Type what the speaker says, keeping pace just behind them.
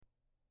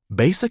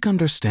Basic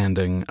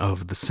understanding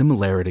of the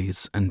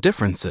similarities and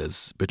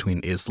differences between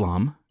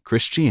Islam,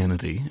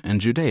 Christianity, and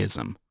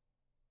Judaism.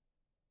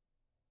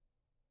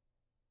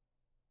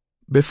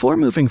 Before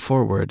moving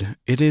forward,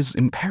 it is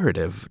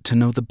imperative to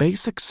know the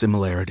basic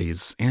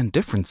similarities and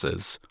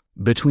differences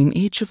between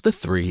each of the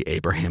three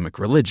Abrahamic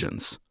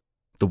religions,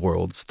 the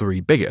world's three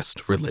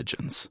biggest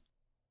religions.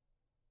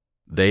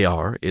 They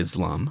are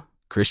Islam,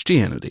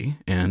 Christianity,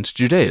 and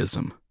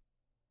Judaism.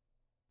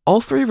 All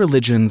three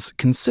religions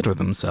consider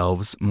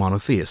themselves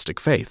monotheistic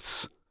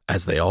faiths,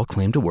 as they all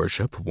claim to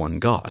worship one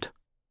God.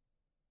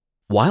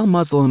 While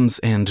Muslims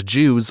and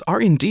Jews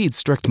are indeed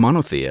strict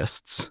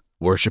monotheists,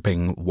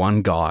 worshipping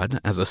one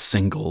God as a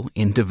single,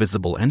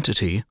 indivisible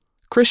entity,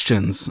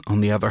 Christians, on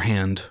the other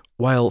hand,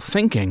 while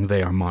thinking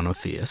they are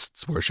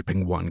monotheists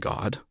worshipping one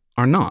God,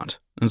 are not,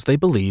 as they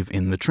believe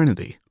in the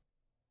Trinity.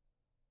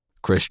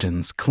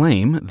 Christians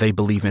claim they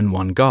believe in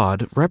one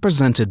God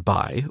represented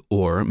by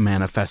or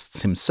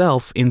manifests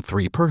himself in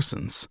three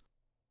persons.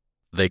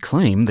 They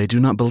claim they do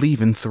not believe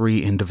in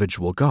three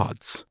individual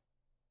gods.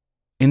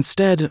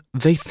 Instead,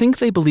 they think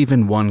they believe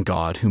in one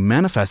God who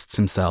manifests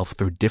himself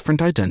through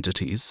different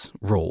identities,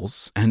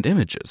 roles, and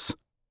images: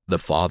 the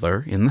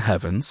Father in the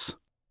heavens,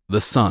 the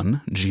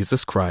Son,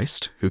 Jesus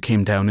Christ, who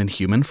came down in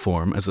human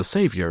form as a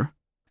Savior,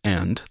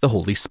 and the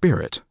Holy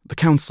Spirit, the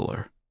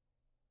Counselor.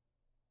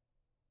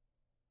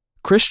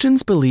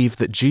 Christians believe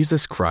that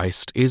Jesus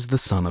Christ is the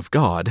Son of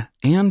God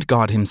and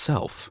God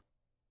himself.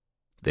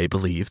 They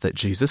believe that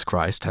Jesus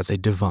Christ has a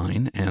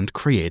divine and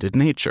created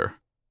nature.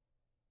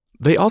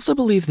 They also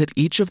believe that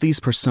each of these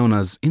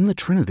personas in the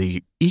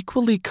Trinity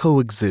equally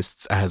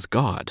coexists as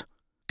God,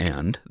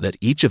 and that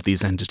each of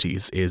these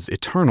entities is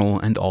eternal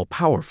and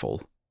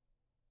all-powerful.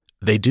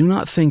 They do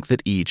not think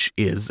that each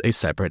is a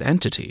separate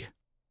entity.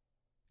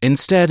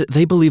 Instead,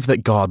 they believe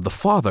that God the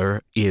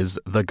Father is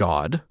the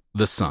God,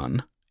 the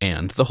Son,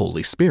 and the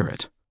Holy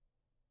Spirit.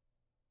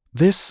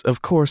 This,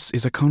 of course,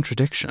 is a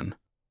contradiction.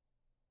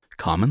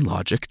 Common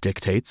logic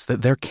dictates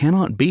that there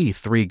cannot be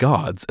three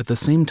gods at the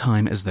same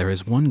time as there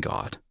is one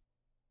God.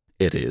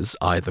 It is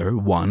either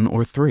one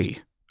or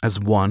three, as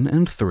one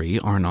and three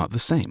are not the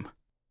same.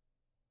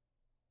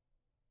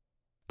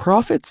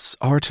 Prophets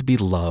are to be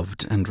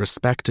loved and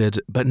respected,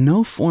 but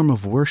no form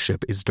of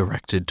worship is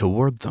directed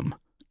toward them,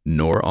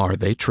 nor are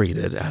they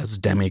treated as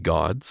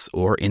demi-gods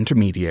or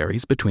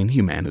intermediaries between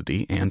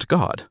humanity and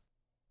God.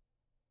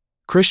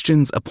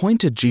 Christians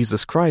appointed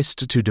Jesus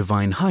Christ to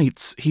divine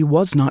heights he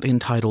was not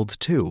entitled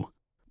to,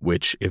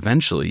 which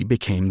eventually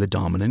became the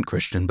dominant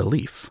Christian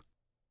belief.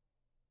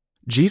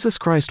 Jesus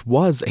Christ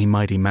was a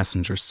mighty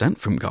messenger sent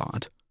from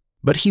God,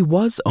 but he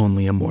was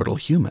only a mortal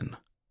human.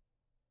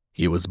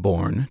 He was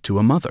born to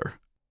a mother.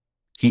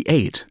 He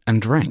ate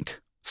and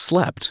drank,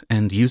 slept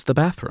and used the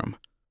bathroom.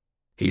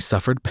 He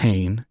suffered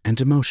pain and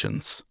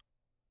emotions.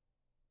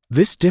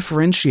 This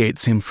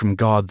differentiates him from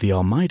God the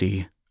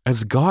Almighty,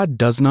 as God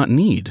does not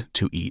need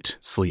to eat,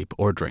 sleep,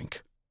 or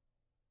drink.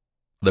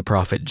 The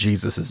prophet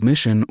Jesus'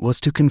 mission was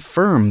to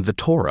confirm the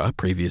Torah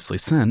previously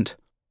sent,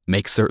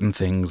 make certain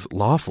things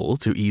lawful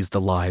to ease the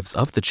lives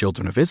of the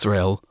children of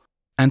Israel,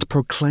 and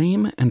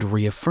proclaim and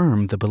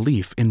reaffirm the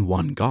belief in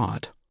one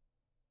God.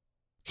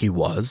 He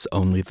was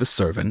only the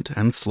servant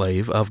and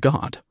slave of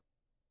God.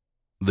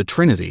 The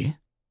Trinity,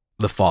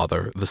 the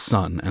Father, the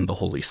Son, and the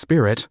Holy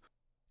Spirit,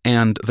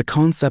 and the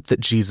concept that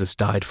Jesus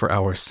died for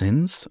our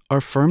sins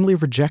are firmly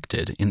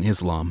rejected in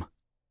Islam.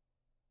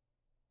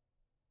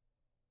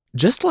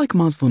 Just like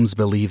Muslims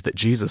believe that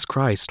Jesus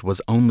Christ was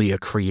only a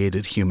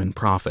created human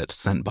prophet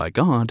sent by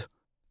God,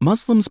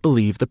 Muslims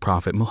believe the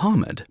Prophet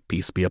Muhammad,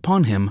 peace be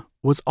upon him,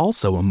 was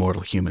also a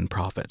mortal human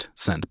prophet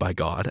sent by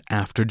God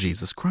after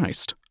Jesus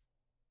Christ.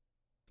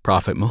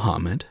 Prophet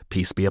Muhammad,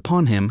 peace be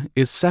upon him,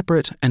 is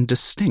separate and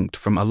distinct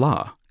from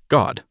Allah,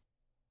 God.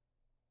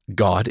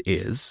 God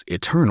is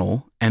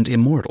eternal and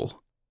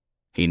immortal.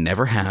 He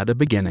never had a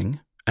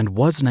beginning and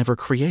was never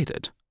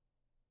created.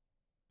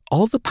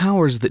 All the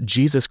powers that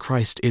Jesus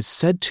Christ is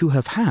said to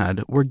have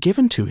had were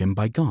given to him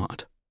by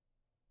God.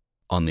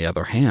 On the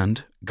other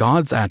hand,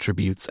 God's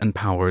attributes and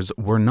powers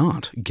were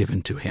not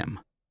given to him.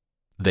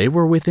 They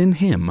were within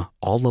him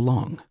all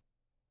along.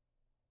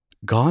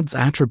 God's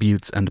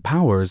attributes and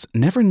powers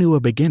never knew a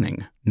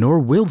beginning, nor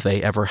will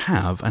they ever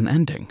have an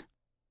ending.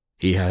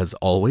 He has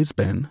always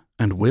been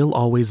and will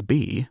always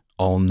be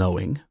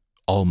all-knowing,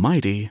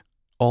 almighty,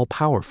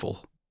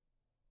 all-powerful.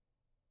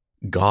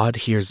 God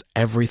hears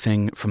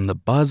everything from the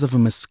buzz of a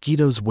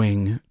mosquito's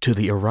wing to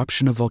the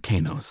eruption of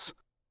volcanoes.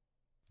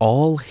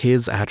 All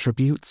his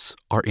attributes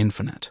are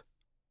infinite.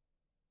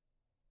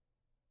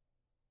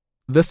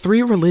 The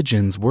three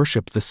religions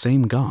worship the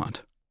same God.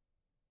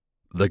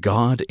 The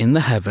God in the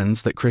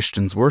heavens that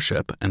Christians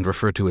worship and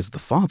refer to as the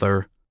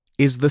Father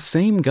is the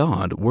same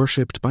God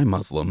worshipped by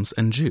Muslims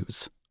and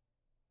Jews.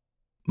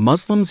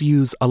 Muslims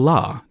use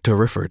Allah to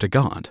refer to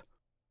God.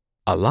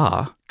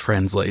 Allah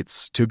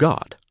translates to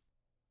God.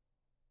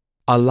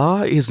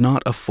 Allah is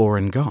not a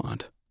foreign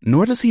God,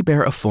 nor does he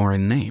bear a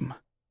foreign name.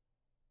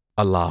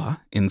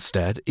 Allah,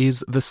 instead,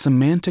 is the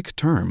semantic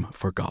term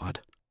for God.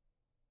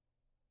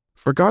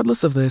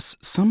 Regardless of this,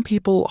 some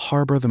people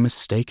harbor the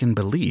mistaken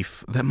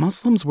belief that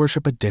Muslims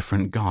worship a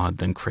different God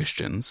than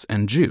Christians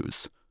and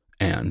Jews,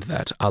 and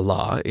that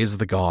Allah is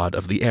the God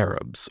of the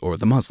Arabs or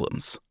the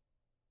Muslims.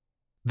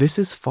 This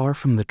is far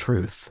from the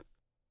truth.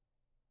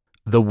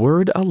 The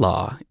word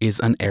Allah is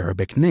an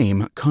Arabic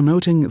name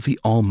connoting the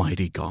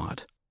Almighty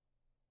God.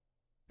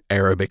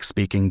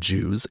 Arabic-speaking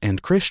Jews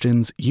and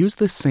Christians use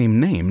this same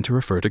name to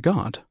refer to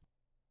God.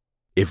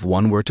 If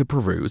one were to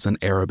peruse an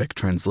Arabic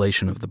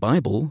translation of the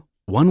Bible,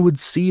 one would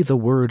see the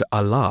word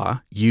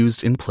Allah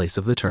used in place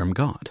of the term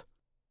God.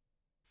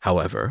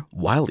 However,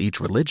 while each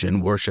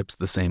religion worships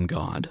the same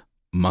God,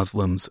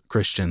 Muslims,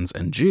 Christians,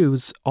 and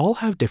Jews all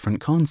have different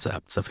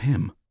concepts of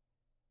Him.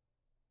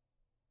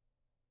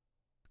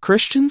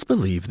 Christians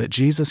believe that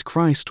Jesus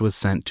Christ was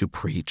sent to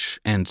preach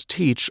and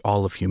teach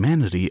all of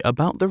humanity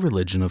about the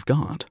religion of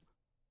God.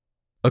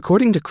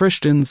 According to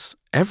Christians,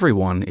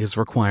 everyone is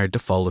required to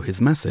follow His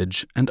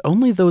message, and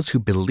only those who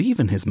believe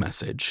in His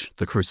message,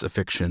 the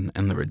crucifixion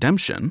and the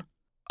redemption,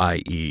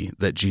 i.e.,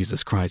 that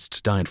Jesus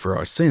Christ died for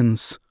our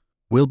sins,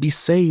 will be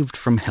saved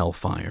from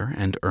hellfire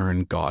and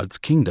earn God's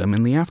kingdom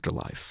in the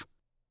afterlife.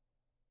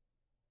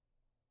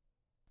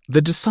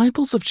 The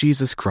disciples of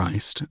Jesus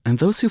Christ and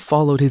those who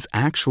followed His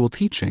actual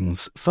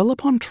teachings fell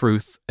upon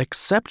truth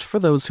except for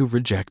those who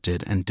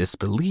rejected and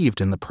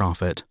disbelieved in the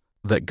prophet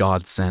that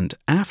God sent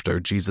after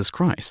Jesus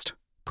Christ,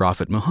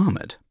 Prophet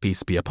Muhammad,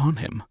 peace be upon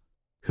him,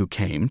 who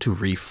came to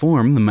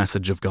reform the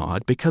message of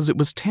God because it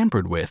was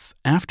tampered with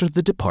after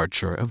the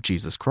departure of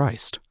Jesus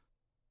Christ.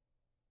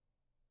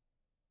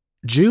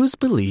 Jews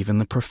believe in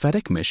the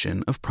prophetic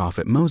mission of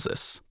Prophet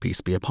Moses,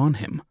 peace be upon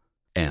him,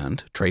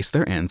 and trace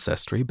their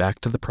ancestry back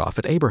to the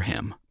Prophet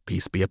Abraham,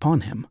 peace be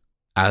upon him,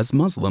 as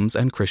Muslims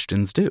and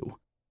Christians do.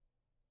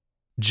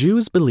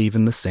 Jews believe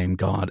in the same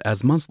God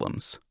as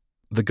Muslims,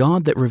 the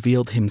God that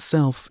revealed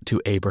Himself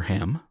to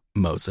Abraham,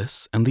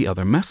 Moses, and the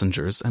other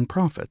messengers and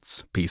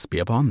prophets, peace be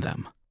upon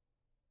them.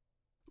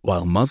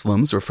 While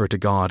Muslims refer to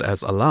God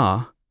as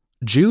Allah,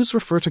 Jews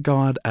refer to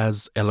God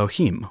as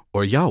Elohim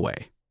or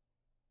Yahweh.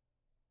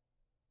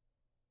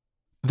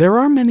 There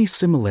are many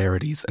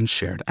similarities and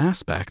shared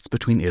aspects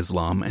between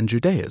Islam and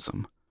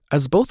Judaism,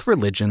 as both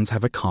religions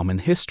have a common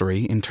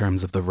history in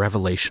terms of the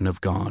revelation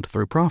of God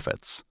through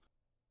prophets.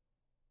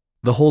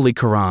 The Holy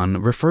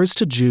Quran refers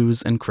to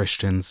Jews and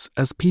Christians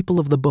as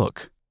people of the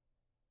book.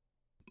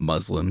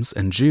 Muslims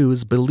and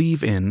Jews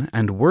believe in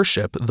and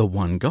worship the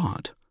one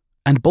God,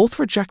 and both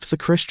reject the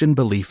Christian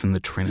belief in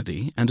the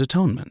Trinity and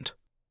atonement.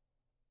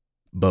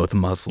 Both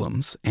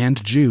Muslims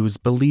and Jews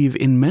believe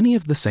in many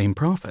of the same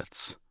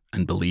prophets,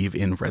 and believe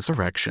in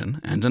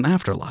resurrection and an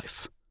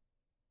afterlife.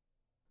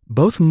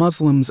 Both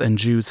Muslims and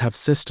Jews have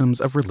systems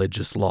of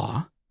religious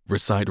law,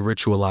 recite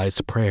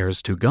ritualized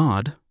prayers to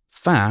God,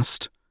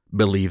 fast,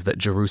 believe that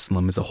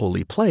Jerusalem is a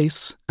holy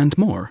place, and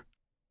more.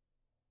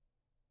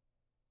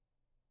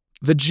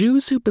 The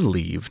Jews who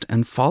believed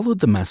and followed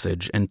the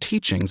message and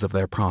teachings of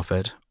their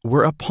prophet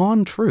were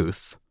upon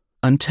truth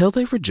until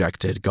they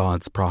rejected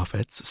God's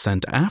prophets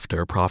sent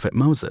after Prophet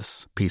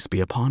Moses, peace be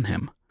upon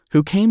him,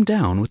 who came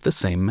down with the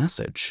same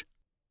message.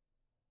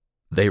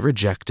 They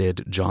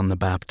rejected John the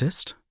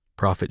Baptist,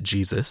 Prophet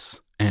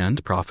Jesus,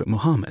 and Prophet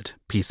Muhammad,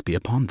 peace be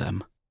upon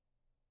them.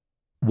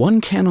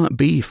 One cannot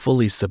be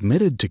fully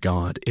submitted to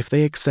God if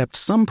they accept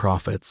some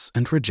prophets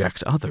and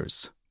reject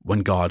others,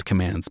 when God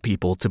commands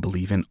people to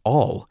believe in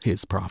all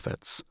His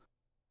prophets.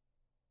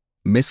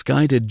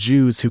 Misguided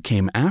Jews who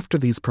came after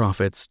these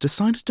prophets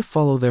decided to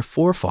follow their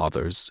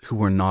forefathers who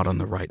were not on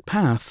the right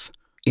path,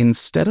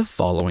 instead of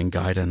following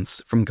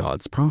guidance from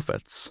God's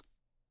prophets.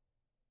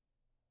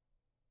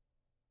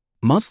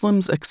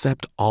 Muslims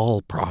accept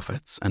all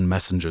prophets and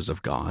messengers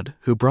of God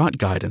who brought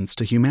guidance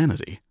to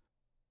humanity.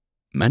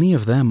 Many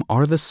of them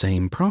are the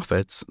same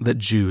prophets that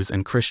Jews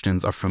and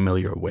Christians are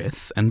familiar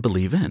with and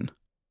believe in.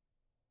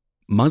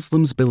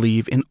 Muslims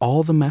believe in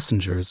all the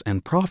messengers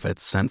and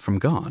prophets sent from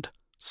God,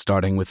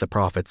 starting with the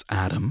prophets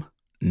Adam,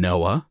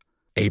 Noah,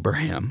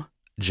 Abraham,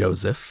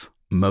 Joseph,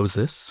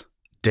 Moses,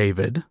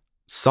 David,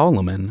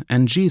 Solomon,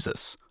 and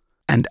Jesus,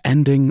 and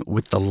ending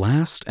with the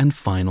last and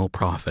final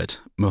prophet,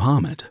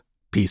 Muhammad,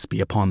 peace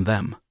be upon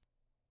them.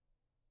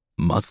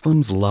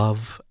 Muslims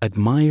love,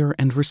 admire,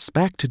 and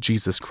respect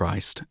Jesus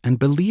Christ and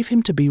believe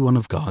Him to be one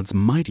of God's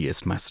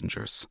mightiest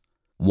messengers,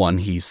 one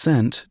He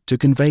sent to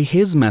convey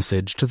His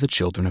message to the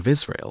children of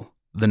Israel,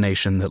 the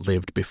nation that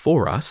lived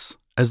before us,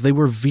 as they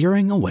were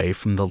veering away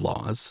from the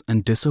laws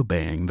and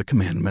disobeying the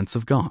commandments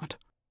of God.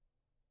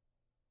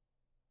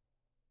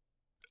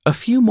 A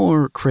few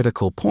more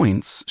critical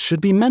points should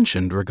be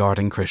mentioned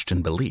regarding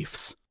Christian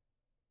beliefs.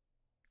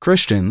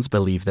 Christians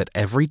believe that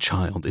every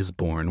child is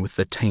born with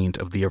the taint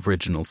of the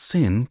original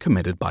sin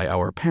committed by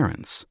our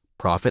parents,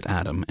 Prophet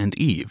Adam and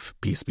Eve,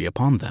 peace be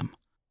upon them.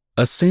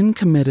 A sin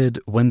committed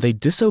when they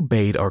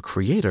disobeyed our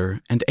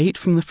Creator and ate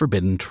from the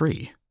forbidden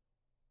tree.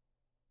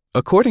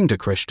 According to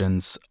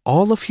Christians,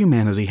 all of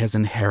humanity has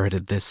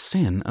inherited this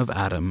sin of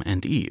Adam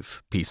and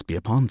Eve, peace be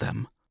upon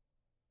them.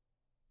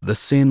 The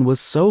sin was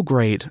so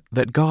great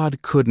that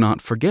God could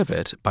not forgive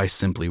it by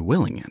simply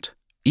willing it,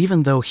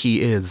 even though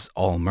he is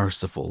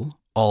all-merciful,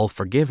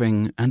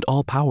 all-forgiving, and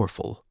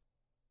all-powerful.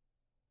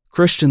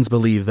 Christians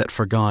believe that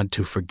for God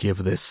to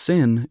forgive this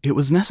sin, it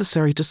was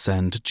necessary to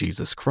send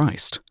Jesus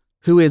Christ,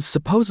 who is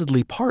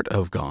supposedly part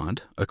of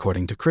God,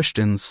 according to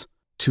Christians,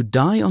 to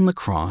die on the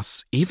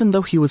cross even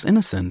though he was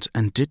innocent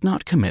and did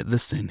not commit the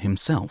sin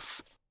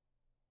himself.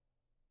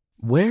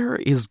 Where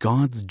is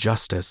God's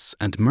justice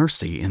and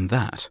mercy in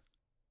that?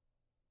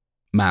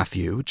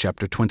 Matthew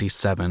chapter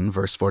 27,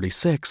 verse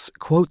 46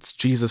 quotes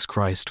Jesus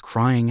Christ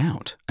crying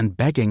out and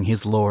begging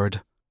his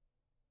Lord.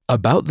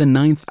 About the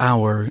 9th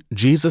hour,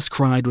 Jesus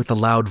cried with a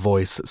loud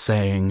voice,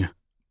 saying,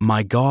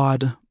 my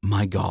God,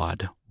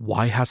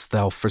 why hast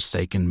thou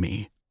forsaken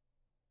me?"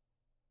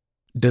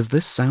 Does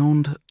this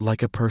sound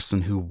like a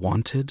person who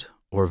wanted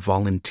or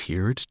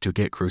volunteered to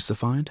get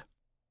crucified?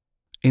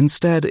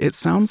 Instead, it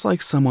sounds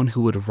like someone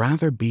who would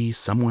rather be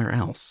somewhere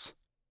else.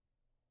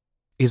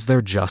 Is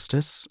there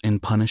justice in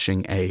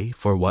punishing A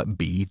for what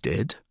B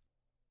did?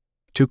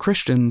 To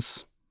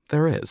Christians,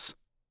 there is.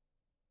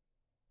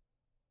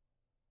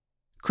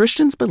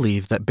 Christians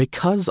believe that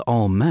because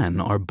all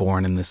men are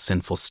born in this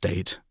sinful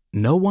state,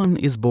 no one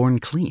is born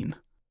clean,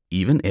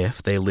 even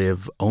if they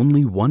live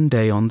only one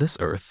day on this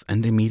earth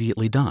and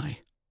immediately die.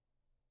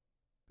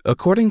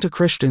 According to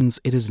Christians,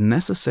 it is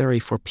necessary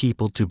for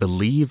people to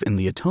believe in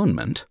the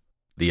atonement,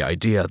 the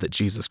idea that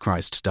Jesus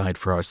Christ died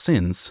for our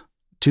sins,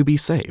 to be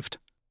saved.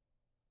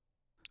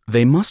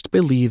 They must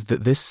believe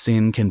that this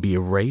sin can be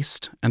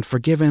erased and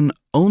forgiven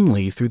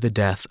only through the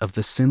death of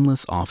the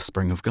sinless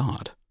offspring of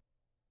God.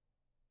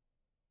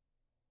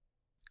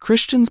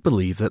 Christians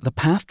believe that the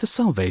path to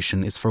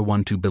salvation is for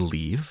one to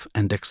believe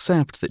and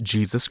accept that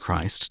Jesus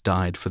Christ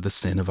died for the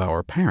sin of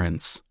our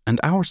parents and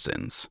our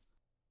sins.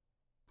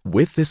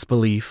 With this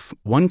belief,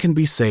 one can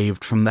be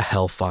saved from the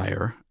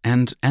hellfire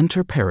and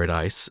enter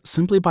paradise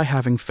simply by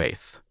having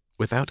faith,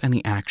 without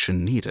any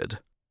action needed.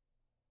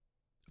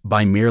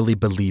 By merely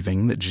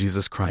believing that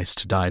Jesus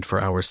Christ died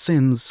for our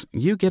sins,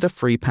 you get a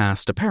free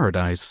pass to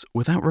paradise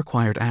without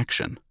required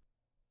action.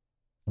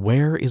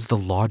 Where is the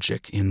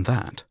logic in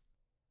that?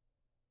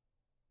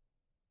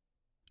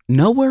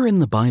 Nowhere in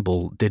the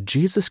Bible did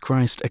Jesus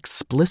Christ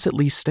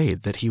explicitly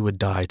state that he would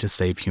die to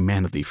save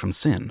humanity from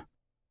sin.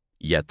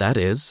 Yet that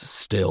is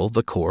still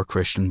the core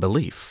Christian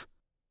belief.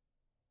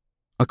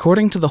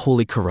 According to the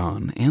Holy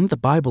Quran and the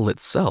Bible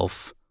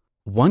itself,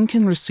 one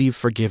can receive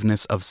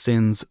forgiveness of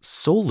sins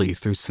solely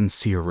through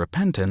sincere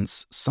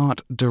repentance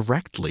sought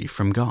directly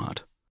from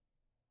God.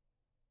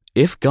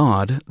 If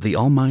God, the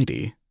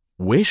Almighty,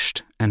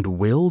 wished and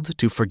willed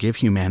to forgive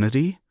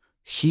humanity,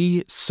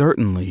 he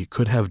certainly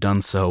could have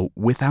done so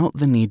without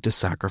the need to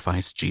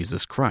sacrifice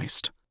Jesus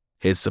Christ,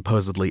 his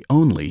supposedly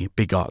only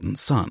begotten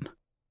Son.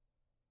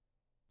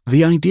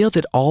 The idea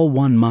that all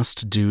one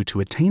must do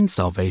to attain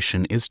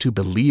salvation is to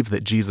believe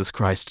that Jesus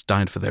Christ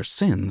died for their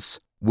sins,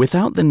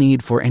 without the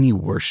need for any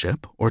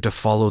worship or to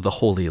follow the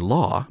holy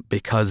law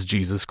because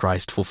Jesus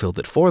Christ fulfilled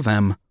it for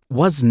them,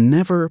 was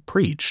never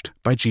preached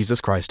by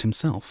Jesus Christ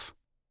himself.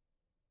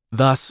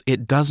 Thus,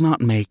 it does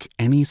not make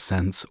any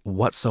sense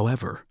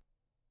whatsoever.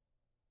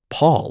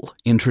 Paul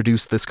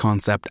introduced this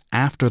concept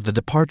after the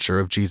departure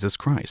of Jesus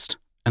Christ,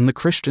 and the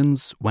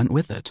Christians went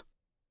with it.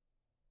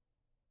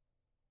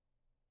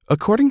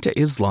 According to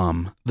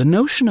Islam, the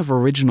notion of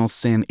original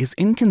sin is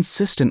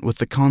inconsistent with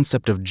the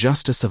concept of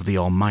justice of the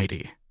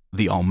Almighty,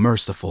 the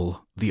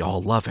All-Merciful, the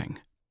All-Loving.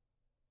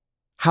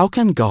 How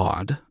can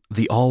God,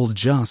 the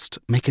All-Just,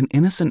 make an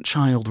innocent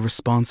child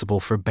responsible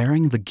for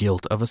bearing the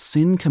guilt of a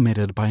sin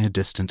committed by a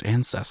distant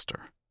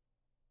ancestor?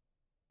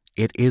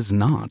 It is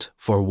not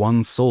for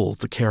one soul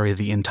to carry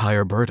the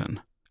entire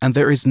burden, and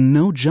there is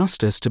no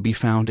justice to be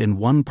found in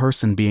one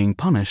person being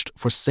punished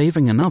for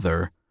saving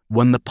another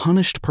when the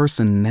punished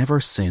person never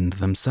sinned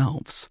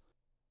themselves.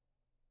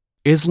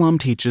 Islam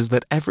teaches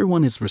that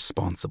everyone is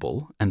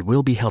responsible and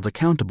will be held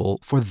accountable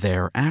for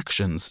their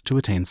actions to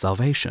attain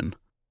salvation.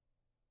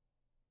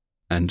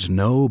 And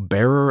no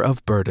bearer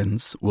of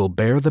burdens will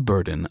bear the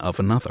burden of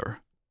another.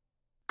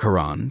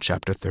 Quran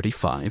chapter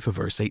 35,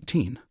 verse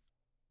 18.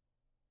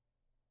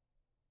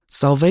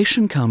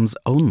 Salvation comes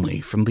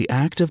only from the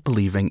act of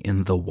believing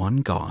in the one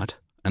God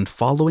and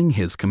following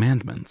his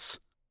commandments.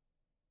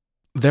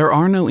 There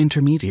are no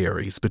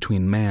intermediaries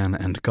between man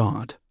and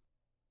God.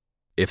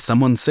 If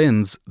someone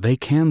sins, they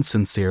can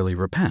sincerely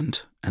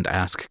repent and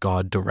ask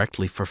God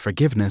directly for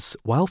forgiveness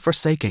while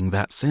forsaking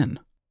that sin.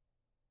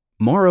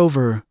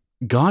 Moreover,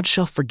 God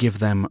shall forgive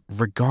them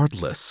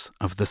regardless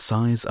of the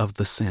size of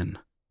the sin,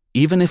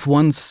 even if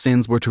one's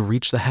sins were to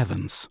reach the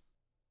heavens.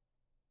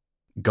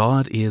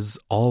 God is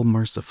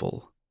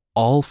all-merciful,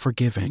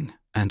 all-forgiving,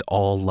 and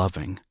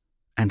all-loving,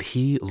 and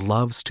he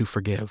loves to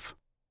forgive.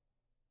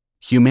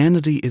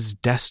 Humanity is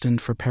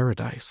destined for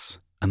paradise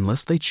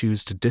unless they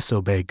choose to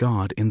disobey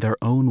God in their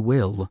own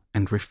will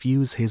and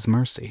refuse his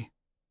mercy.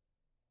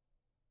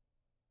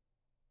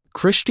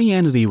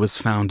 Christianity was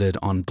founded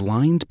on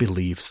blind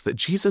beliefs that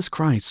Jesus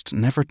Christ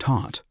never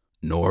taught,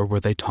 nor were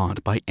they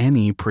taught by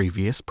any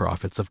previous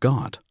prophets of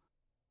God.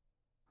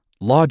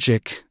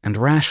 Logic and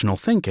rational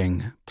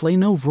thinking play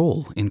no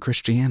role in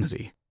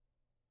Christianity.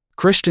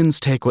 Christians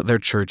take what their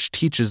church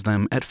teaches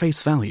them at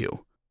face value,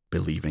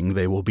 believing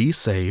they will be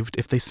saved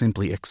if they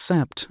simply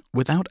accept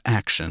without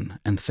action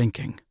and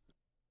thinking.